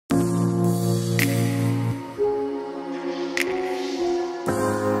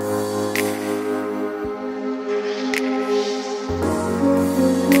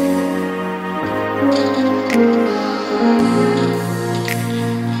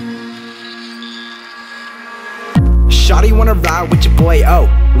Shawty wanna ride with your boy, oh.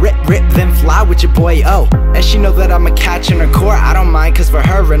 Rip, rip, then fly with your boy, oh. And she know that I'm a catch in her court. I don't mind, cause for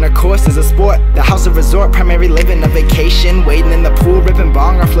her, intercourse is a sport. The house a resort, primary living a vacation. Wading in the pool, ripping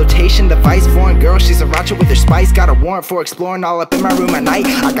bong, our flotation device. Foreign girl, she's a racha with her spice. Got a warrant for exploring all up in my room at night.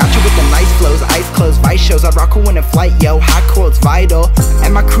 I got you with the nice flows, eyes closed, vice shows. I rock her when in flight, yo, hot quotes vital.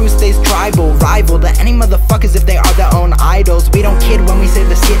 And my crew stays tribal, rival to any motherfuckers if they are their own idols. We don't kid when we say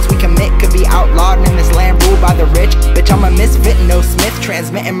the skits we commit could be outlawed in this land ruled by the rich. Bitch, I'm a misfit, no Smith,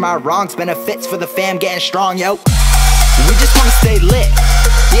 transmitting my wrongs. Benefits for the fam, getting strong, yo. We just wanna stay lit,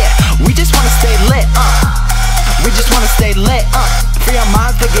 yeah. We just wanna stay lit, We just wanna stay lit, Free our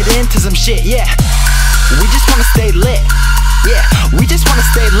minds to get into some shit, yeah. We just wanna stay lit, yeah. We just wanna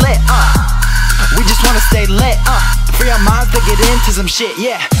stay lit, We just wanna stay lit, Free our minds to get into some shit,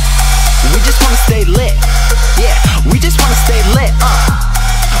 yeah. We just wanna stay lit, yeah. We just wanna stay lit,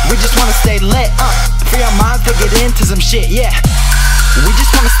 We just wanna stay lit, Free our minds to get into some shit, yeah. We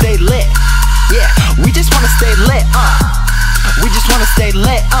just wanna stay lit, yeah. We just wanna stay lit, We just wanna stay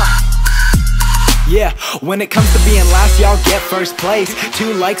lit, Yeah, when it comes to being last, y'all get first place.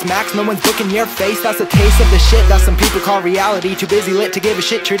 2 likes max, no one's booking your face. That's a taste of the shit that some people call reality. Too busy lit to give a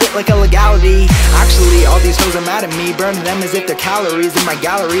shit, treat it like a legality. Actually, all these hoes are mad at me, burning them as if they're calories in my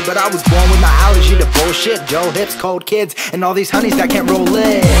gallery. But I was born with my allergy to bullshit. Joe hips, cold kids, and all these honeys that can't roll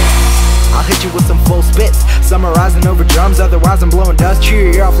it. I'll hit you with some full spits, summarizing over drums, otherwise I'm blowing dust. Chew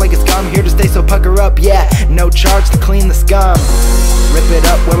your ear off like a scum, here to stay, so pucker up, yeah. No charge to clean the scum. Rip it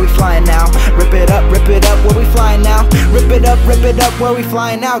up, where we flying now? Rip it up, where we flying now? Rip it up, where we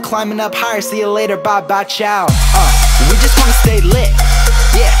flying now? Climbing up higher, see you later, bye bye, ciao. We just wanna stay lit,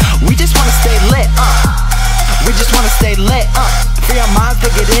 yeah. We just wanna stay lit, We just wanna stay lit, Free our minds to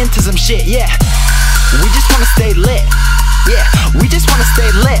get into some shit, yeah. We just wanna stay lit, yeah. We just wanna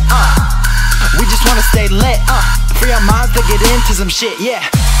stay lit, We just wanna stay lit, Free our minds to get into some shit, yeah.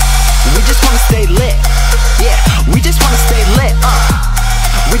 We just wanna stay lit, yeah. We just wanna stay lit,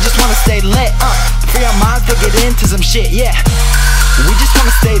 We just wanna stay lit, Free our minds to get into some shit, yeah. We just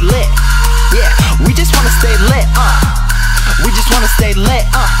wanna stay lit, yeah. We just wanna stay lit, We just wanna stay lit,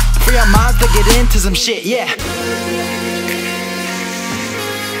 Free our minds to get into some shit, yeah.